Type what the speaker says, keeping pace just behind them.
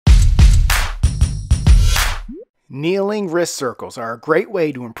Kneeling wrist circles are a great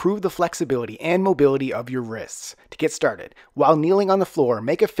way to improve the flexibility and mobility of your wrists. To get started, while kneeling on the floor,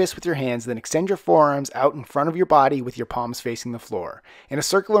 make a fist with your hands, then extend your forearms out in front of your body with your palms facing the floor. In a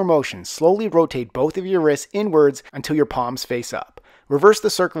circular motion, slowly rotate both of your wrists inwards until your palms face up. Reverse the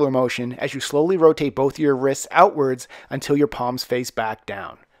circular motion as you slowly rotate both of your wrists outwards until your palms face back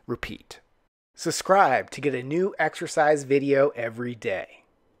down. Repeat. Subscribe to get a new exercise video every day.